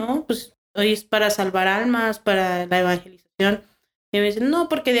qué? No, pues hoy es para salvar almas, para la evangelización. Y me dicen, no,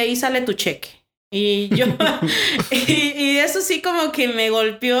 porque de ahí sale tu cheque. Y yo, y eso sí como que me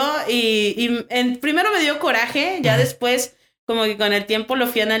golpeó y primero me dio coraje, ya después como que con el tiempo lo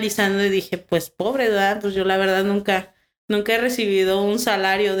fui analizando y dije, pues pobre, ¿verdad? Pues yo la verdad nunca he recibido un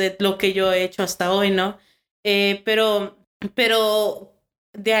salario de lo que yo he hecho hasta hoy, ¿no? Pero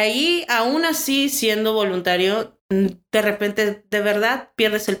de ahí, aún así siendo voluntario, de repente, de verdad,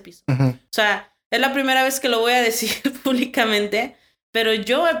 pierdes el piso. O sea, es la primera vez que lo voy a decir públicamente, pero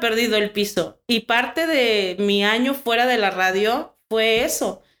yo he perdido el piso. Y parte de mi año fuera de la radio fue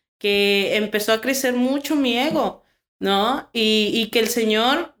eso, que empezó a crecer mucho mi ego, ¿no? Y que el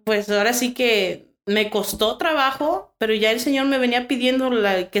Señor, pues ahora sí que me costó trabajo, pero ya el Señor me venía pidiendo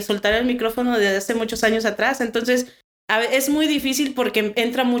que soltara el micrófono desde hace muchos años atrás. Entonces, es muy difícil porque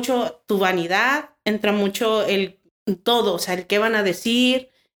entra mucho tu vanidad, entra mucho todo, o sea, el qué van a decir,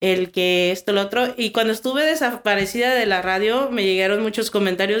 el que esto, lo otro. Y cuando estuve desaparecida de la radio, me llegaron muchos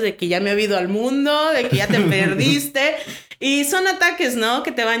comentarios de que ya me había ido al mundo, de que ya te perdiste. Y son ataques, ¿no?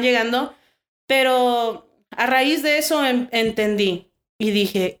 Que te van llegando. Pero a raíz de eso entendí. Y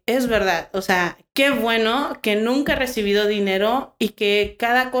dije, es verdad, o sea, qué bueno que nunca he recibido dinero y que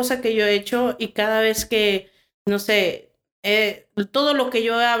cada cosa que yo he hecho y cada vez que, no sé, todo lo que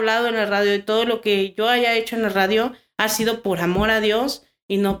yo he hablado en la radio y todo lo que yo haya hecho en la radio ha sido por amor a Dios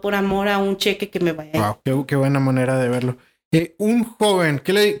y no por amor a un cheque que me vaya a ir. Wow, qué buena manera de verlo. Un joven,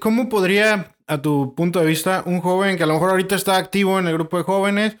 ¿cómo podría, a tu punto de vista, un joven que a lo mejor ahorita está activo en el grupo de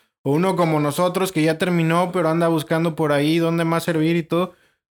jóvenes, o uno como nosotros que ya terminó, pero anda buscando por ahí dónde más servir y todo,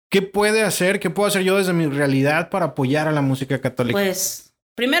 ¿qué puede hacer? ¿Qué puedo hacer yo desde mi realidad para apoyar a la música católica? Pues,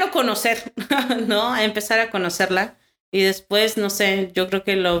 primero conocer, ¿no? Empezar a conocerla. Y después, no sé, yo creo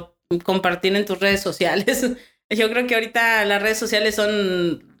que lo compartir en tus redes sociales. Yo creo que ahorita las redes sociales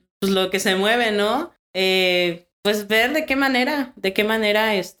son pues, lo que se mueve, ¿no? Pues ver de qué manera,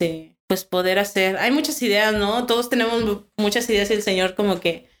 pues poder hacer. Hay muchas ideas, ¿no? Todos tenemos muchas ideas y el Señor como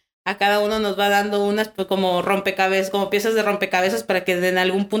que a cada uno nos va dando unas pues, como rompecabezas, como piezas de rompecabezas para que en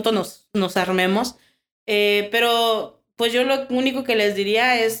algún punto nos armemos. Pero pues yo lo único que les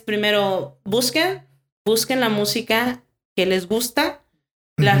diría es primero busquen la música que les gusta,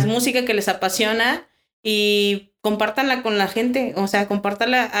 la música que les apasiona y compártanla con la gente, o sea,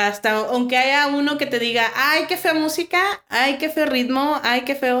 compártanla hasta, aunque haya uno que te diga, ay, qué fea música, ay, qué feo ritmo, ay,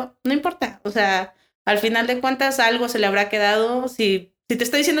 qué feo, no importa, o sea, al final de cuentas algo se le habrá quedado, si te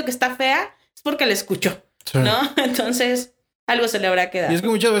está diciendo que está fea, es porque la escuchó, sí. ¿No? Entonces, algo se le habrá quedado. Y es que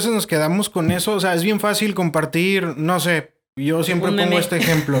muchas veces nos quedamos con eso, o sea, es bien fácil compartir, no sé, yo siempre pongo este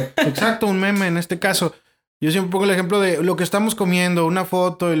ejemplo. Exacto, un meme en este caso. Yo siempre pongo el ejemplo de lo que estamos comiendo, una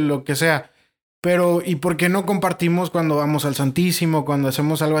foto, lo que sea. Pero, ¿y por qué no compartimos cuando vamos al Santísimo, cuando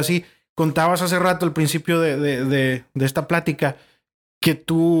hacemos algo así? Contabas hace rato al principio de esta plática que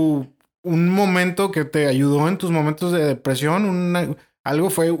tú, un momento que te ayudó en tus momentos de depresión, algo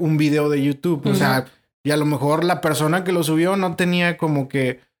fue un video de YouTube. O sea, y a lo mejor la persona que lo subió no tenía como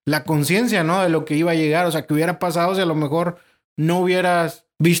que la conciencia, ¿no? De lo que iba a llegar. O sea, que hubiera pasado si a lo mejor no hubieras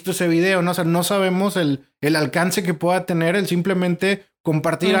visto ese video, ¿no? O sea, no sabemos el alcance que pueda tener el simplemente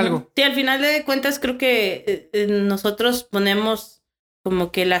compartir algo. Sí, al final de cuentas creo que nosotros ponemos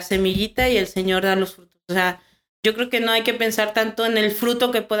como que la semillita y el Señor da los frutos. O sea, yo creo que no hay que pensar tanto en el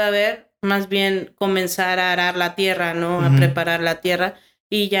fruto que pueda haber, más bien comenzar a arar la tierra, ¿no? A preparar la tierra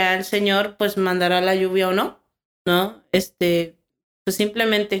y ya el Señor pues mandará la lluvia o no, ¿no? Pues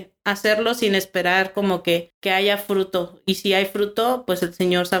simplemente hacerlo sin esperar como que haya fruto. Y si hay fruto, pues el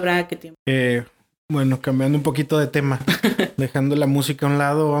Señor sabrá a qué tiempo. Bueno, cambiando un poquito de tema, dejando la música a un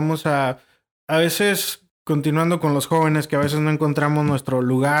lado, vamos a veces, continuando con los jóvenes que a veces no encontramos nuestro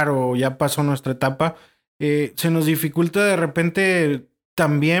lugar o ya pasó nuestra etapa, se nos dificulta de repente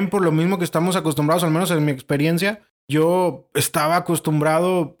también por lo mismo que estamos acostumbrados, al menos en mi experiencia. Yo estaba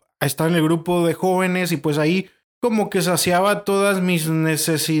acostumbrado a estar en el grupo de jóvenes y pues ahí como que saciaba todas mis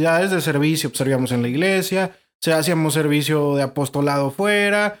necesidades de servicio. Pues servíamos en la iglesia, hacíamos servicio de apostolado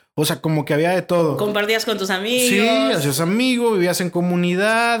fuera, o sea, como que había de todo. Compartías con tus amigos. Sí, hacías amigos, vivías en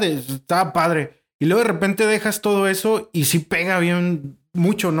comunidad, estaba padre. Y luego de repente dejas todo eso y sí pega bien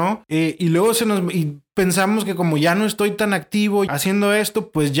mucho, ¿no? Y luego y pensamos que como ya no estoy tan activo haciendo esto,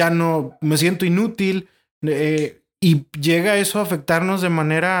 pues ya no me siento inútil. Y llega eso a afectarnos de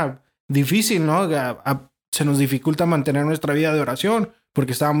manera difícil, ¿no? Se nos dificulta mantener nuestra vida de oración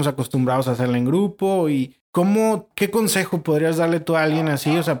porque estábamos acostumbrados a hacerla en grupo. Y ¿qué consejo podrías darle tú a alguien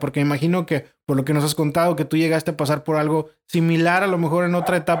así? O sea, porque imagino que por lo que nos has contado que tú llegaste a pasar por algo similar a lo mejor en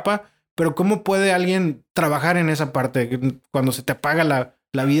otra etapa, pero ¿cómo puede alguien trabajar en esa parte cuando se te apaga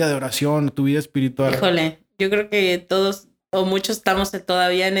la vida de oración, tu vida espiritual? Híjole, yo creo que todos o muchos estamos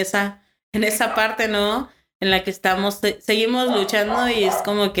todavía en esa parte, ¿no? En la que seguimos luchando y es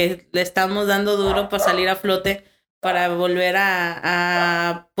como que le estamos dando duro para salir a flote, para volver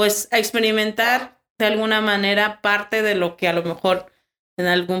a experimentar de alguna manera parte de lo que a lo mejor en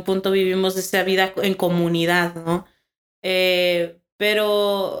algún punto vivimos de esa vida en comunidad, ¿no?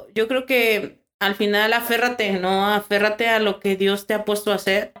 pero yo creo que al final aférrate, ¿no? Aférrate a lo que Dios te ha puesto a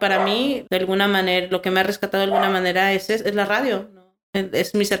hacer. Para mí, de alguna manera, lo que me ha rescatado de alguna manera es la radio, ¿no?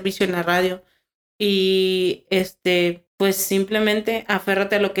 Es mi servicio en la radio. Y pues simplemente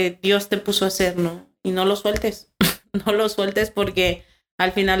aférrate a lo que Dios te puso a hacer, ¿no? Y no lo sueltes. No lo sueltes porque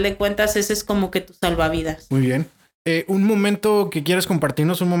al final de cuentas ese es como que tu salvavidas. Muy bien. Un momento que quieres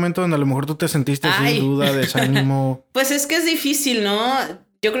compartirnos, un momento donde a lo mejor tú te sentiste sin duda, desánimo. Pues es que es difícil, ¿no?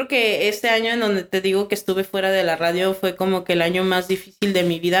 Yo creo que este año en donde te digo que estuve fuera de la radio fue como que el año más difícil de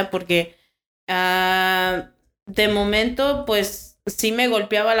mi vida porque de momento pues sí me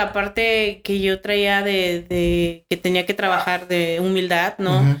golpeaba la parte que yo traía de que tenía que trabajar de humildad,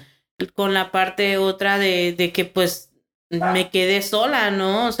 ¿no? Uh-huh. Con la parte otra de que pues me quedé sola,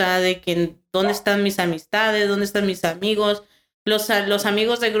 ¿no? O sea, de que dónde están mis amistades, dónde están mis amigos, los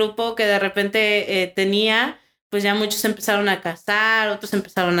amigos de grupo que de repente tenía, pues ya muchos empezaron a casar, otros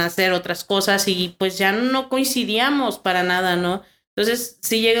empezaron a hacer otras cosas y pues ya no coincidíamos para nada, ¿no? Entonces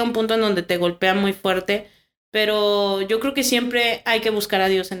sí llega un punto en donde te golpea muy fuerte, pero yo creo que siempre hay que buscar a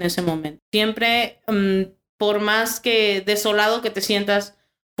Dios en ese momento. Siempre, por más que desolado que te sientas,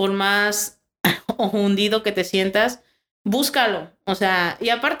 por más hundido que te sientas, búscalo. O sea, y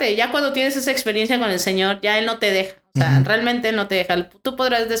aparte, ya cuando tienes esa experiencia con el Señor, ya Él no te deja. O sea, uh-huh. Realmente no te deja. Tú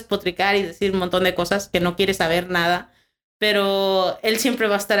podrás despotricar y decir un montón de cosas que no quieres saber nada, pero Él siempre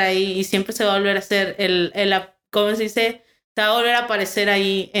va a estar ahí y siempre se va a volver a hacer ¿cómo se dice? Se va a volver a aparecer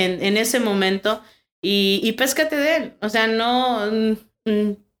ahí en ese momento y péscate de Él. O sea, no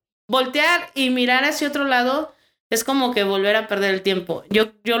voltear y mirar hacia otro lado es como que volver a perder el tiempo.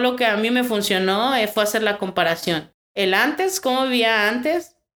 Yo lo que a mí me funcionó fue hacer la comparación. El antes, cómo vivía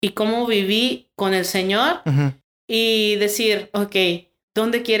antes y cómo viví con el Señor. Uh-huh. Y decir, ok,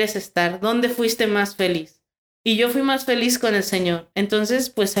 ¿dónde quieres estar? ¿Dónde fuiste más feliz? Y yo fui más feliz con el Señor. Entonces,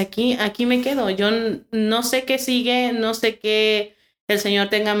 pues aquí me quedo. Yo no sé qué sigue, no sé qué el Señor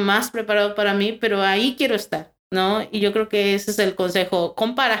tenga más preparado para mí, pero ahí quiero estar, ¿no? Y yo creo que ese es el consejo.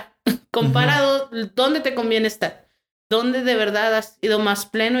 Compara uh-huh. Dónde te conviene estar. Dónde de verdad has sido más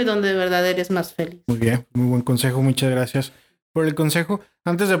pleno y dónde de verdad eres más feliz. Muy bien, muy buen consejo. Muchas gracias por el consejo.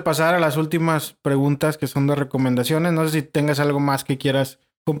 Antes de pasar a las últimas preguntas que son de recomendaciones, no sé si tengas algo más que quieras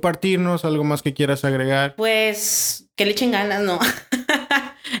compartirnos, algo más que quieras agregar. Pues que le echen ganas, ¿no?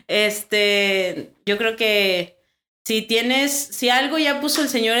 Yo creo que si algo ya puso el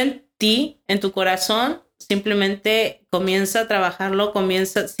Señor en ti, en tu corazón, simplemente comienza a trabajarlo,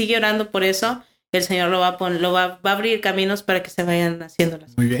 sigue orando por eso. El Señor va a abrir caminos para que se vayan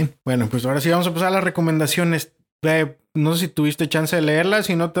haciéndolas. Muy bien. Bueno, pues ahora sí vamos a pasar a las recomendaciones. No sé si tuviste chance de leerlas,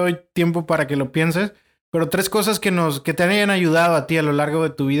 si no te doy tiempo para que lo pienses, pero 3 cosas que te hayan ayudado a ti a lo largo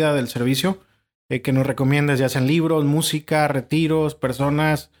de tu vida del servicio, que nos recomiendas, ya sean libros, música, retiros,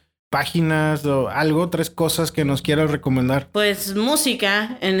 personas, páginas o algo, 3 cosas que nos quieras recomendar. Pues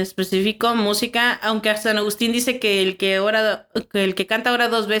música, en específico, música, aunque San Agustín dice que el que canta ora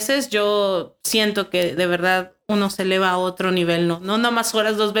 2 veces, yo siento que de verdad uno se eleva a otro nivel, no más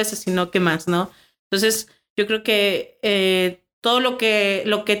oras 2 veces, sino que más, ¿no? Entonces, yo creo que todo lo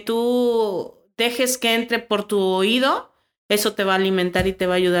que tú dejes que entre por tu oído, eso te va a alimentar y te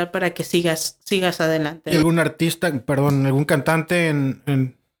va a ayudar para que sigas adelante. ¿Y algún algún cantante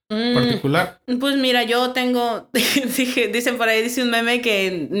en particular? Pues mira, yo tengo, dicen por ahí, dice un meme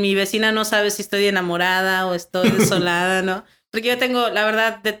que mi vecina no sabe si estoy enamorada o estoy desolada, ¿no? Porque yo tengo, la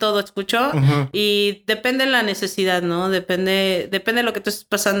verdad, de todo escucho uh-huh. Y depende de la necesidad, ¿no? Depende de lo que tú estés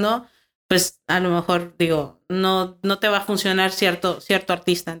pasando, pues a lo mejor, digo, no te va a funcionar cierto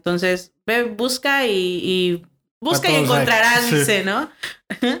artista. Entonces, ve, busca y encontrarás, sí. Dice, ¿no?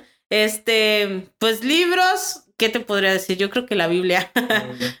 Pues libros, ¿qué te podría decir? Yo creo que la Biblia.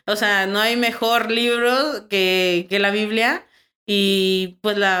 O sea, no hay mejor libro que la Biblia. Y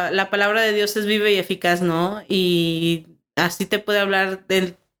pues la palabra de Dios es viva y eficaz, ¿no? Y así te puede hablar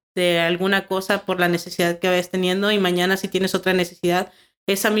de alguna cosa por la necesidad que vayas teniendo. Y mañana, si tienes otra necesidad,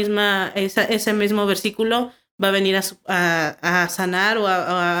 ese mismo versículo va a venir a sanar o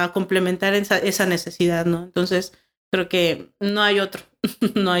a complementar esa necesidad, ¿no? Entonces, creo que no hay otro.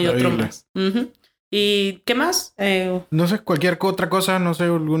 No hay otro más. Uh-huh. ¿Y qué más? No sé, cualquier otra cosa, no sé,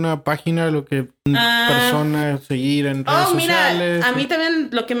 alguna página, lo que persona seguir en redes sociales. Mira, a mí también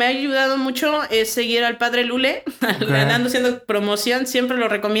lo que me ha ayudado mucho es seguir al Padre Lule. Okay. Ando haciendo promoción, siempre lo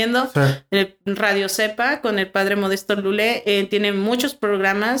recomiendo. Sí. Radio Cepa con el Padre Modesto Lule. Tiene muchos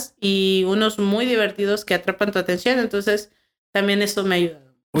programas y unos muy divertidos que atrapan tu atención. Entonces, también esto me ha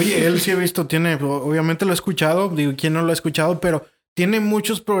ayudado. Oye, él sí he visto, obviamente lo he escuchado, digo, ¿quién no lo ha escuchado? Pero tiene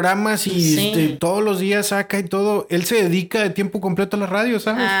muchos programas y todos los días saca y todo. Él se dedica de tiempo completo a la radio,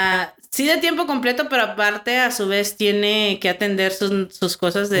 ¿sabes? Sí, de tiempo completo, pero aparte a su vez tiene que atender sus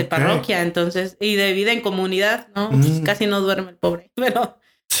cosas de parroquia, entonces, y de vida en comunidad, ¿no? Pues casi no duerme el pobre, pero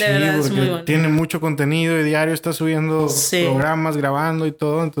de verdad es muy bueno. Tiene mucho contenido y diario está subiendo programas, grabando y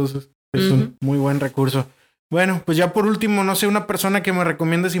todo, entonces es un muy buen recurso. Bueno, pues ya por último, no sé, una persona que me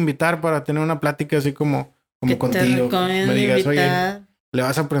recomiendas invitar para tener una plática así como contigo. Me digas, oye, le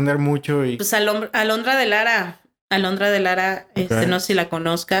vas a aprender mucho y... Pues Alondra de Lara. Alondra de Lara, no sé si la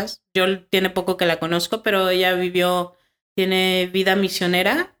conozcas. Yo tiene poco que la conozco, pero ella tiene vida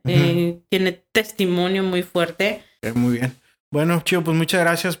misionera, tiene testimonio muy fuerte. Muy bien. Bueno, Chío, pues muchas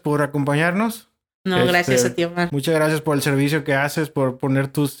gracias por acompañarnos. No, gracias a ti, Omar. Muchas gracias por el servicio que haces, por poner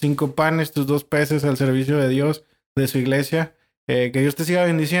tus 5 panes, tus 2 peces al servicio de Dios, de su iglesia. Que Dios te siga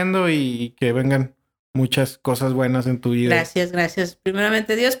bendiciendo y que vengan muchas cosas buenas en tu vida. Gracias.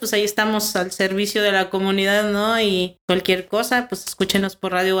 Primeramente Dios, pues ahí estamos al servicio de la comunidad, ¿no? Y cualquier cosa, pues escúchenos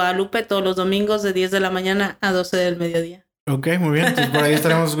por Radio Guadalupe todos los domingos de 10 de la mañana a 12 del mediodía. Ok, muy bien. Entonces por ahí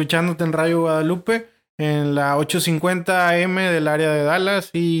estaremos escuchándote en Radio Guadalupe, en la 850 AM del área de Dallas,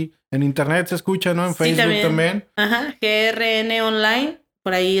 y en internet se escucha, ¿no? En Facebook también. Ajá, GRN Online,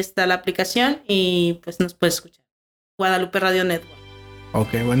 por ahí está la aplicación y pues nos puedes escuchar. Guadalupe Radio Network.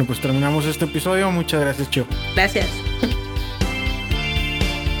 Ok, bueno, pues terminamos este episodio. Muchas gracias, Chío. Gracias.